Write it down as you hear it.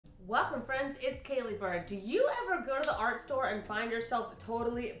Welcome friends, it's Caleigh Bird. Do you ever go to the art store and find yourself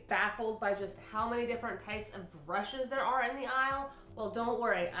totally baffled by just how many different types of brushes there are in the aisle? Well, don't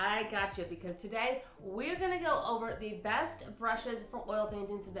worry, I got you, because today we're going to go over the best brushes for oil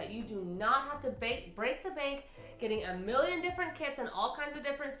painting so that you do not have to break the bank getting a million different kits and all kinds of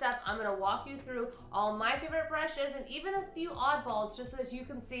different stuff. I'm going to walk you through all my favorite brushes and even a few oddballs just so that you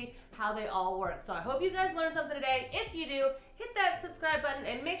can see how they all work. So I hope you guys learned something today. If you do, hit that subscribe button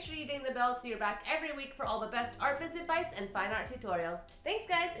and make sure you ding the bell so you're back every week for all the best art biz advice and fine art tutorials. Thanks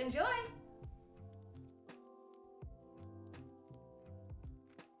guys, enjoy!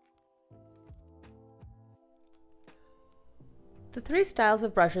 The three styles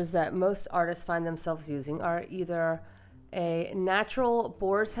of brushes that most artists find themselves using are either a natural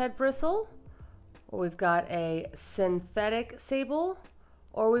boar's head bristle, or we've got a synthetic sable,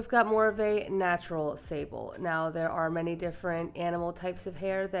 or we've got more of a natural sable. Now there are many different animal types of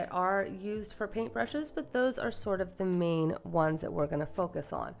hair that are used for paintbrushes, but those are sort of the main ones that we're going to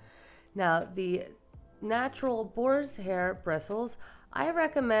focus on. Now the natural boar's hair bristles I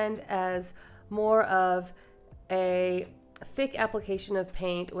recommend as more of a thick application of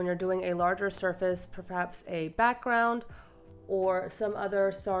paint when you're doing a larger surface, perhaps a background or some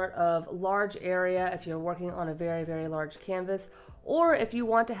other sort of large area if you're working on a very, very large canvas, or if you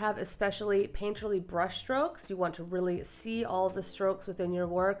want to have especially painterly brush strokes, you want to really see all of the strokes within your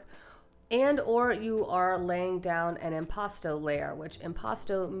work, and or you are laying down an impasto layer, which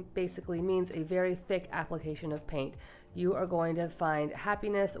impasto basically means a very thick application of paint. You are going to find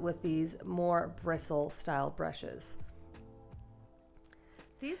happiness with these more bristle style brushes.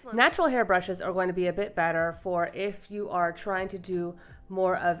 Natural hair brushes are going to be a bit better for if you are trying to do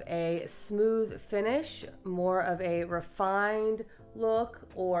more of a smooth finish, more of a refined look,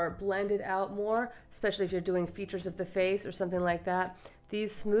 or blend it out more, especially if you're doing features of the face or something like that.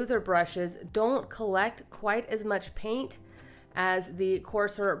 These smoother brushes don't collect quite as much paint as the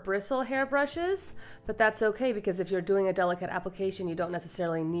coarser bristle hair brushes, but that's okay because if you're doing a delicate application, you don't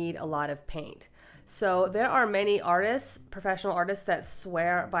necessarily need a lot of paint. So there are many artists, professional artists, that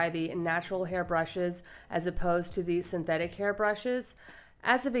swear by the natural hair brushes as opposed to the synthetic hair brushes.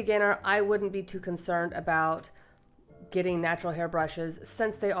 As a beginner, I wouldn't be too concerned about getting natural hair brushes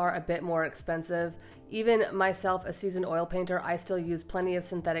since they are a bit more expensive. Even myself, a seasoned oil painter, I still use plenty of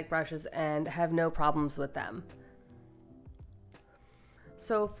synthetic brushes and have no problems with them.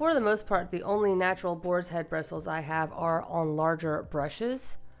 So for the most part, the only natural boar's head bristles I have are on larger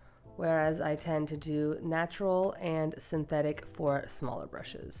brushes, whereas I tend to do natural and synthetic for smaller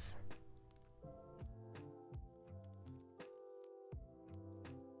brushes.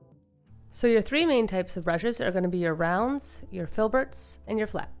 So your three main types of brushes are going to be your rounds, your filberts, and your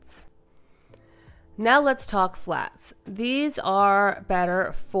flats. Now let's talk flats. These are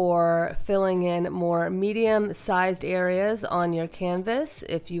better for filling in more medium-sized areas on your canvas.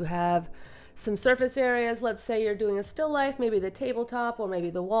 If you have some surface areas, let's say you're doing a still life, maybe the tabletop or maybe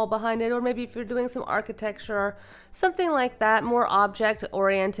the wall behind it, or maybe if you're doing some architecture, something like that, more object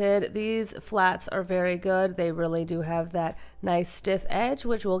oriented, these flats are very good. They really do have that nice stiff edge,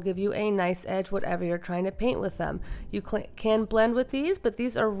 which will give you a nice edge whatever you're trying to paint with them. You can blend with these, but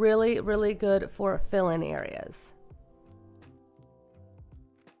these are really, really good for fill-in areas.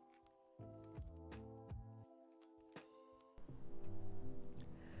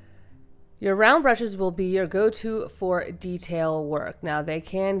 Your round brushes will be your go-to for detail work. Now they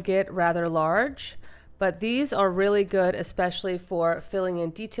can get rather large, but these are really good especially for filling in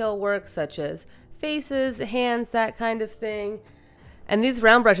detail work such as faces, hands, that kind of thing. And these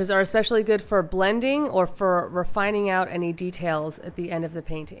round brushes are especially good for blending or for refining out any details at the end of the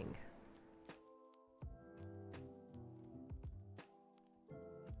painting.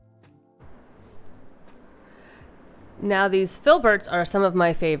 Now these filberts are some of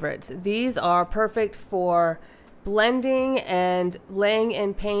my favorites. These are perfect for blending and laying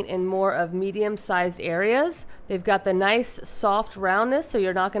in paint in more of medium-sized areas. They've got the nice soft roundness, so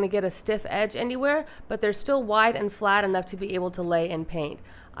you're not going to get a stiff edge anywhere, but they're still wide and flat enough to be able to lay in paint.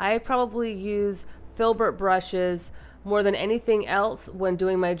 I probably use filbert brushes more than anything else when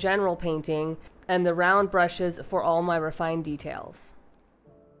doing my general painting, and the round brushes for all my refined details.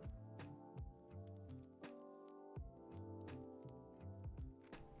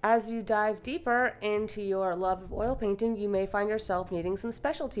 As you dive deeper into your love of oil painting, you may find yourself needing some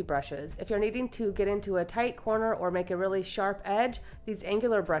specialty brushes. If you're needing to get into a tight corner or make a really sharp edge, these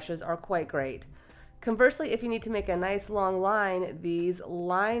angular brushes are quite great. Conversely, if you need to make a nice long line, these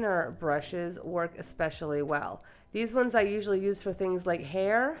liner brushes work especially well. These ones I usually use for things like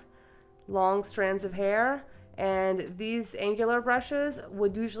hair, long strands of hair, And these angular brushes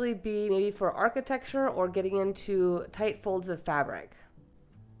would usually be maybe for architecture or getting into tight folds of fabric.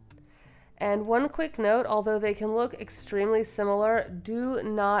 And one quick note, although they can look extremely similar, do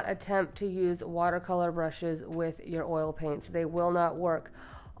not attempt to use watercolor brushes with your oil paints. They will not work.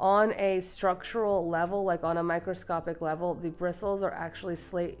 On a structural level, like on a microscopic level, the bristles are actually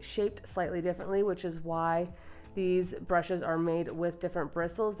shaped slightly differently, which is why these brushes are made with different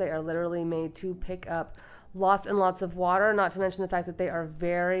bristles. They are literally made to pick up lots and lots of water, not to mention the fact that they are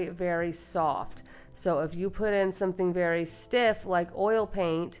very, very soft. So if you put in something very stiff like oil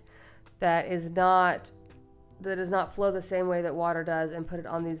paint that does not flow the same way that water does and put it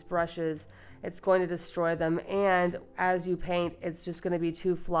on these brushes, it's going to destroy them. And as you paint, it's just going to be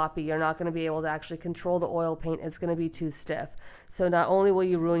too floppy. You're not going to be able to actually control the oil paint. It's going to be too stiff. So not only will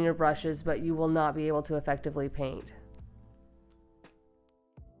you ruin your brushes, but you will not be able to effectively paint.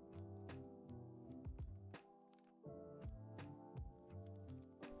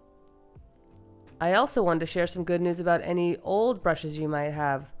 I also wanted to share some good news about any old brushes you might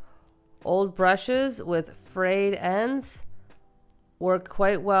have. Old brushes with frayed ends work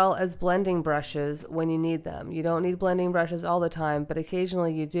quite well as blending brushes when you need them. You don't need blending brushes all the time, but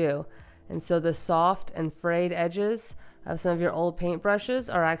occasionally you do. And so the soft and frayed edges of some of your old paint brushes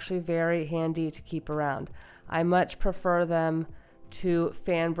are actually very handy to keep around. I much prefer them to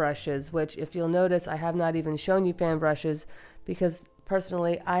fan brushes, which, if you'll notice, I have not even shown you fan brushes because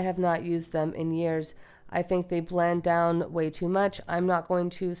personally I have not used them in years. I think they blend down way too much. I'm not going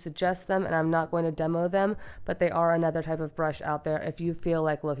to suggest them and I'm not going to demo them, but they are another type of brush out there if you feel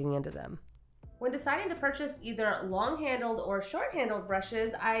like looking into them. When deciding to purchase either long-handled or short-handled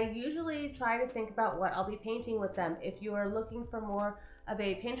brushes, I usually try to think about what I'll be painting with them. If you are looking for more of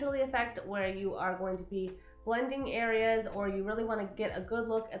a painterly effect where you are going to be blending areas, or you really want to get a good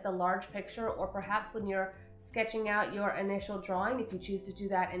look at the large picture, or perhaps when you're sketching out your initial drawing, if you choose to do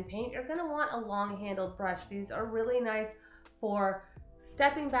that in paint, you're going to want a long-handled brush. These are really nice for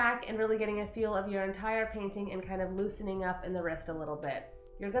stepping back and really getting a feel of your entire painting and kind of loosening up in the wrist a little bit.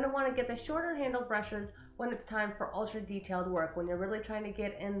 You're going to want to get the shorter handled brushes when it's time for ultra detailed work. When you're really trying to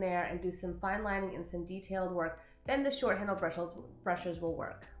get in there and do some fine lining and some detailed work, then the short handled brushes will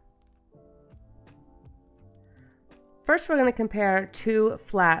work. First, we're going to compare two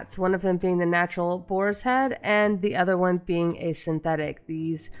flats, one of them being the natural boar's head and the other one being a synthetic.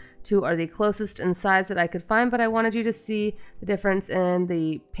 These two are the closest in size that I could find, but I wanted you to see the difference in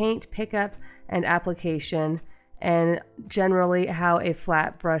the paint pickup and application and generally how a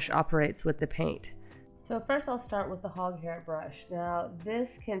flat brush operates with the paint. So first I'll start with the hog hair brush. Now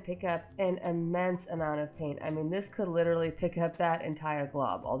this can pick up an immense amount of paint. I mean, this could literally pick up that entire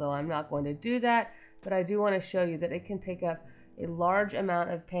glob, although I'm not going to do that. But I do want to show you that it can pick up a large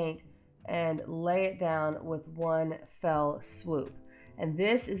amount of paint and lay it down with one fell swoop. And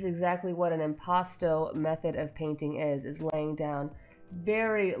this is exactly what an impasto method of painting is laying down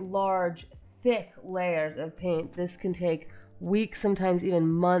very large, thick layers of paint. This can take weeks, sometimes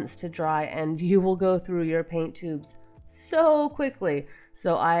even months to dry, and you will go through your paint tubes so quickly.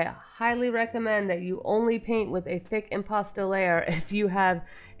 So I highly recommend that you only paint with a thick impasto layer if you have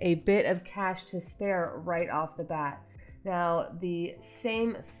a bit of cash to spare right off the bat. Now, the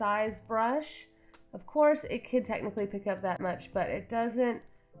same size brush, of course, it could technically pick up that much, but it doesn't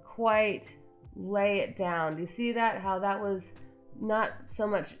quite lay it down. Do you see that? How that was not so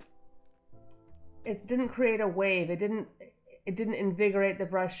much, it didn't create a wave. It didn't invigorate the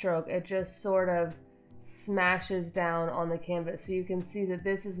brush stroke. It just sort of smashes down on the canvas. So you can see that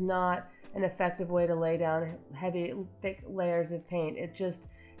this is not an effective way to lay down heavy, thick layers of paint.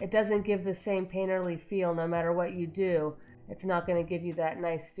 It doesn't give the same painterly feel no matter what you do. It's not going to give you that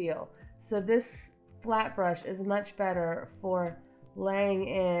nice feel. So this flat brush is much better for laying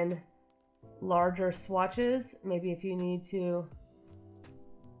in larger swatches. Maybe if you need to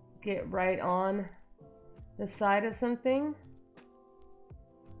get right on the side of something.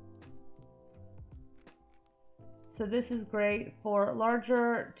 So this is great for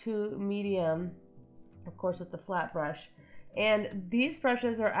larger to medium, of course, with the flat brush. And these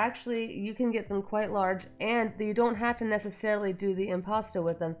brushes are actually, you can get them quite large, and you don't have to necessarily do the impasto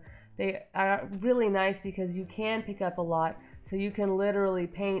with them. They are really nice because you can pick up a lot, so you can literally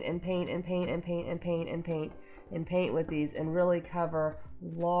paint and paint and paint and paint and paint and paint and paint with these and really cover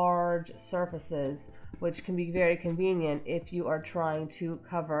large surfaces, which can be very convenient if you are trying to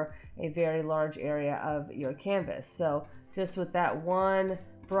cover a very large area of your canvas. So just with that one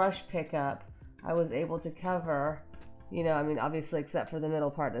brush pickup, I was able to cover, you know, I mean, obviously except for the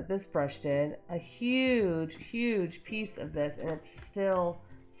middle part that this brush did, a huge, huge piece of this, and it's still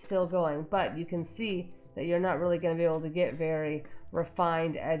going. But you can see that you're not really going to be able to get very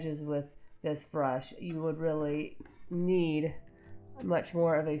refined edges with this brush. You would really need much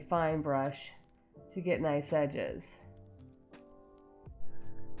more of a fine brush to get nice edges.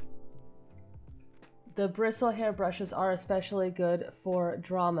 The bristle hair brushes are especially good for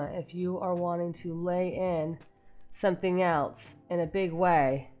drama. If you are wanting to lay in something else in a big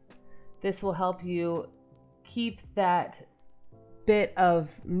way, this will help you keep that bit of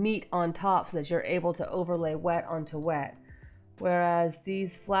meat on top so that you're able to overlay wet onto wet. Whereas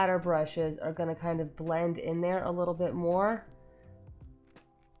these flatter brushes are going to kind of blend in there a little bit more.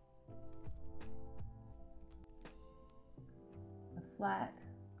 The flat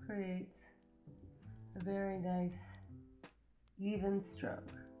creates a very nice even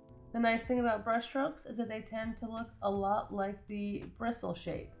stroke. The nice thing about brush strokes is that they tend to look a lot like the bristle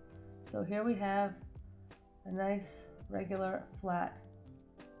shape. So here we have a nice regular flat.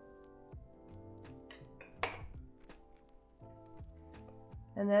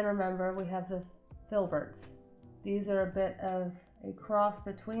 And then remember, we have the filberts. These are a bit of a cross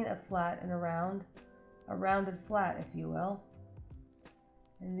between a flat and a rounded flat, if you will.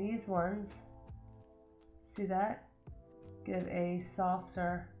 And these ones, see that? Give a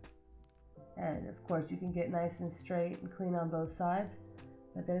softer end. Of course, you can get nice and straight and clean on both sides,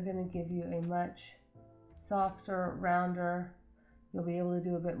 but they're going to give you a much softer, rounder. You'll be able to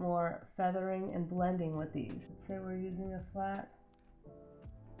do a bit more feathering and blending with these. Let's say we're using a flat.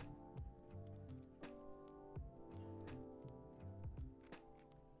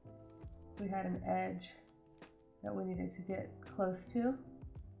 We had an edge that we needed to get close to.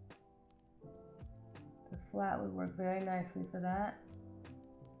 The flat would work very nicely for that.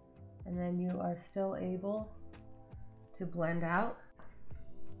 And then you are still able to blend out.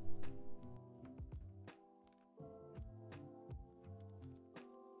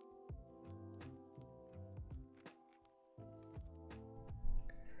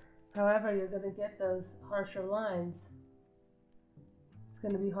 However, you're going to get those harsher lines. It's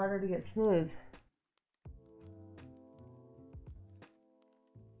going to be harder to get smooth.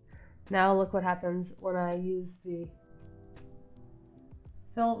 Now look what happens when I use the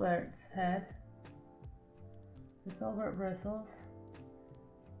filbert head, the filbert bristles.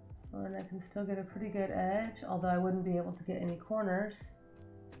 So and I can still get a pretty good edge, although I wouldn't be able to get any corners.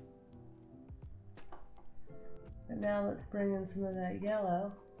 But now let's bring in some of that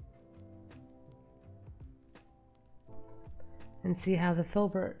yellow and see how the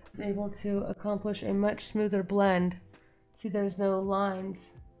filbert is able to accomplish a much smoother blend. See, there's no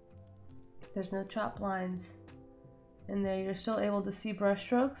lines. There's no chop lines in there. You're still able to see brush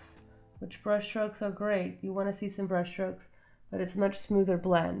strokes, which brush strokes are great. You want to see some brush strokes, but it's much smoother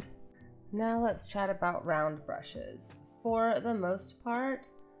blend. Now let's chat about round brushes. For the most part,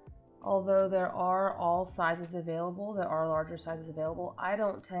 although there are all sizes available, there are larger sizes available, I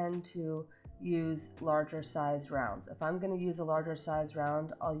don't tend to use larger size rounds. If I'm going to use a larger size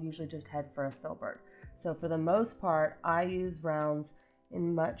round, I'll usually just head for a filbert. So for the most part, I use rounds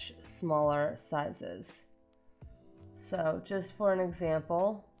in much smaller sizes. So just for an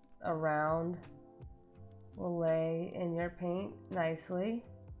example, a round will lay in your paint nicely.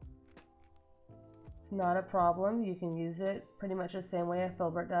 It's not a problem. You can use it pretty much the same way a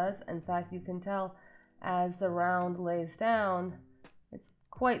filbert does. In fact, you can tell as the round lays down, it's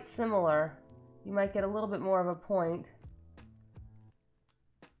quite similar. You might get a little bit more of a point.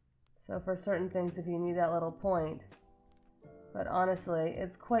 So for certain things, if you need that little point, but honestly,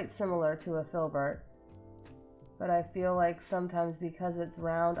 it's quite similar to a filbert. But I feel like sometimes because it's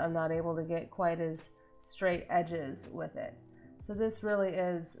round, I'm not able to get quite as straight edges with it. So this really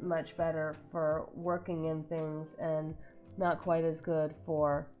is much better for working in things and not quite as good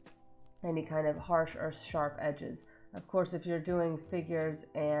for any kind of harsh or sharp edges. Of course, if you're doing figures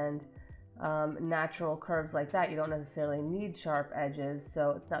and natural curves like that, you don't necessarily need sharp edges,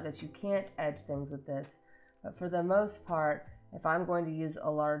 so it's not that you can't edge things with this. But for the most part, if I'm going to use a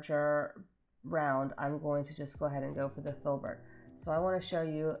larger round, I'm going to just go ahead and go for the filbert. So I want to show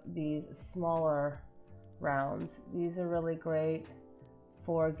you these smaller rounds. These are really great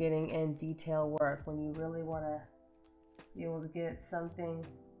for getting in detail work when you really want to be able to get something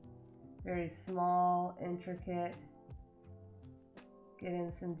very small, intricate, get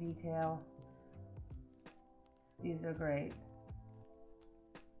in some detail. These are great.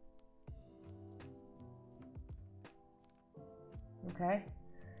 Okay,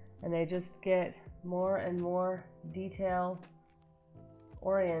 and they just get more and more detail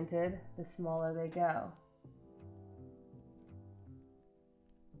oriented the smaller they go.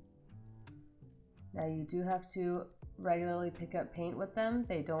 Now you do have to regularly pick up paint with them.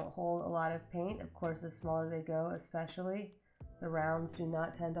 They don't hold a lot of paint. Of course, the smaller they go, especially, the rounds do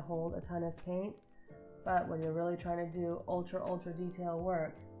not tend to hold a ton of paint. But when you're really trying to do ultra detail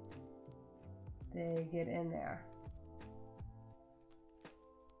work, they get in there.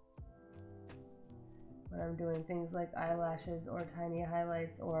 When I'm doing things like eyelashes or tiny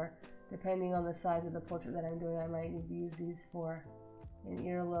highlights, or depending on the size of the portrait that I'm doing, I might need to use these for an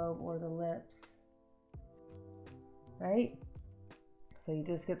earlobe or the lips, right? So you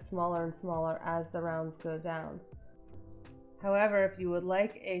just get smaller and smaller as the rounds go down. However, if you would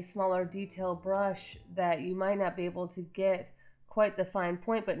like a smaller detail brush that you might not be able to get quite the fine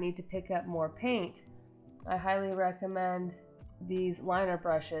point but need to pick up more paint, I highly recommend these liner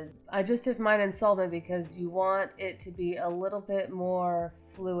brushes. I just did mine in solvent because you want it to be a little bit more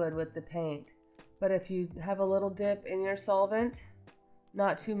fluid with the paint. But if you have a little dip in your solvent,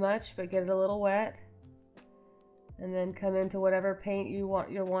 not too much, but get it a little wet, and then come into whatever paint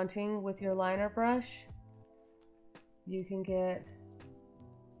you're wanting with your liner brush, you can get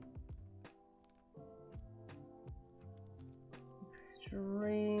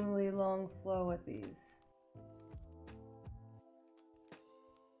extremely long flow with these.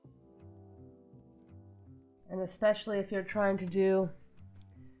 And especially if you're trying to do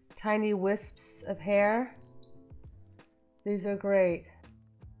tiny wisps of hair, these are great.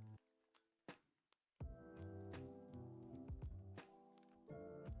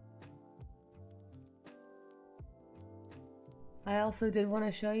 I also did want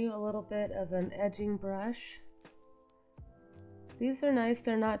to show you a little bit of an edging brush. These are nice.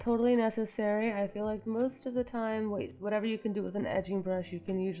 They're not totally necessary. I feel like most of the time, whatever you can do with an edging brush, you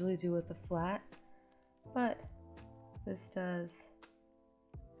can usually do with a flat. But this does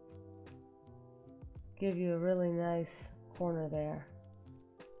give you a really nice corner there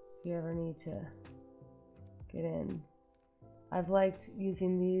if you ever need to get in. I've liked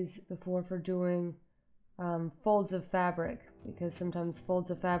using these before for doing folds of fabric, because sometimes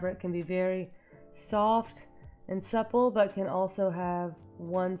folds of fabric can be very soft and supple, but can also have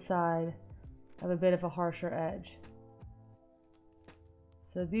one side have a bit of a harsher edge.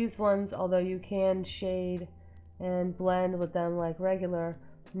 So these ones, although you can shade and blend with them like regular,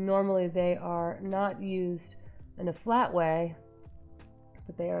 normally they are not used in a flat way,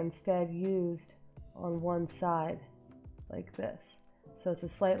 but they are instead used on one side like this. So it's a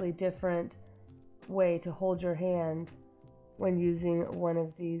slightly different way to hold your hand when using one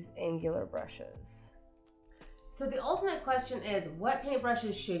of these angular brushes. So the ultimate question is, what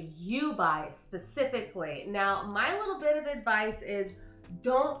paintbrushes should you buy specifically? Now, my little bit of advice is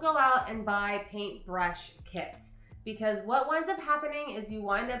don't go out and buy paintbrush kits, because what winds up happening is you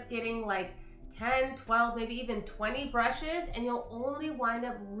wind up getting like 10, 12, maybe even 20 brushes, and you'll only wind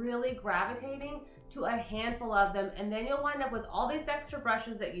up really gravitating to a handful of them, and then you'll wind up with all these extra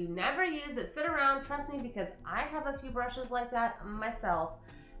brushes that you never use that sit around. Trust me, because I have a few brushes like that myself.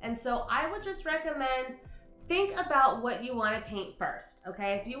 And so I would just recommend, think about what you want to paint first,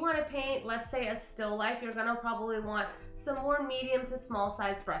 okay? If you want to paint, let's say, a still life, you're gonna probably want some more medium to small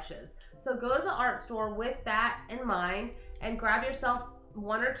size brushes. So go to the art store with that in mind and grab yourself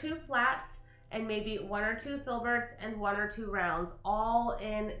 1 or 2 flats and maybe 1 or 2 filberts and 1 or 2 rounds, all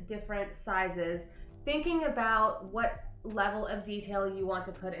in different sizes, thinking about what level of detail you want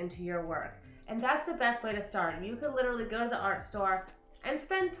to put into your work. And that's the best way to start. You could literally go to the art store and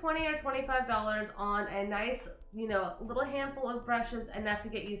spend $20 or $25 on a nice, little handful of brushes, enough to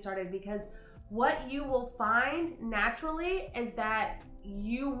get you started, because what you will find naturally is that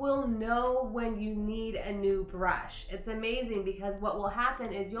you will know when you need a new brush. It's amazing, because what will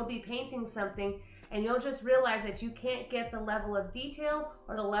happen is you'll be painting something and you'll just realize that you can't get the level of detail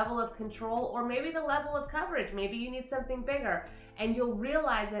or the level of control, or maybe the level of coverage. Maybe you need something bigger, and you'll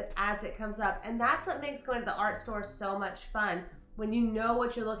realize it as it comes up. And that's what makes going to the art store so much fun, when you know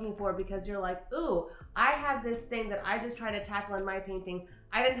what you're looking for, because you're like, ooh, I have this thing that I just tried to tackle in my painting.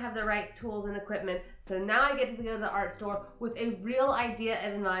 I didn't have the right tools and equipment, so now I get to go to the art store with a real idea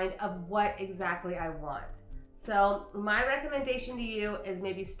in mind of what exactly I want. So my recommendation to you is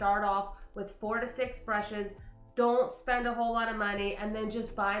maybe start off with 4 to 6 brushes. Don't spend a whole lot of money, and then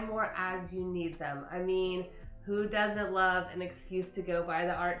just buy more as you need them. I mean, who doesn't love an excuse to go by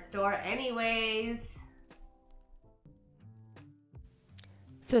the art store anyways?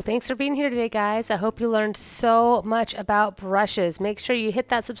 So thanks for being here today, guys. I hope you learned so much about brushes. Make sure you hit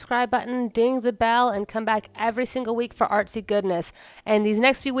that subscribe button, ding the bell, and come back every single week for artsy goodness. And these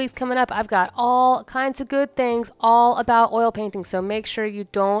next few weeks coming up, I've got all kinds of good things all about oil painting. So make sure you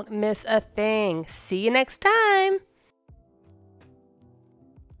don't miss a thing. See you next time.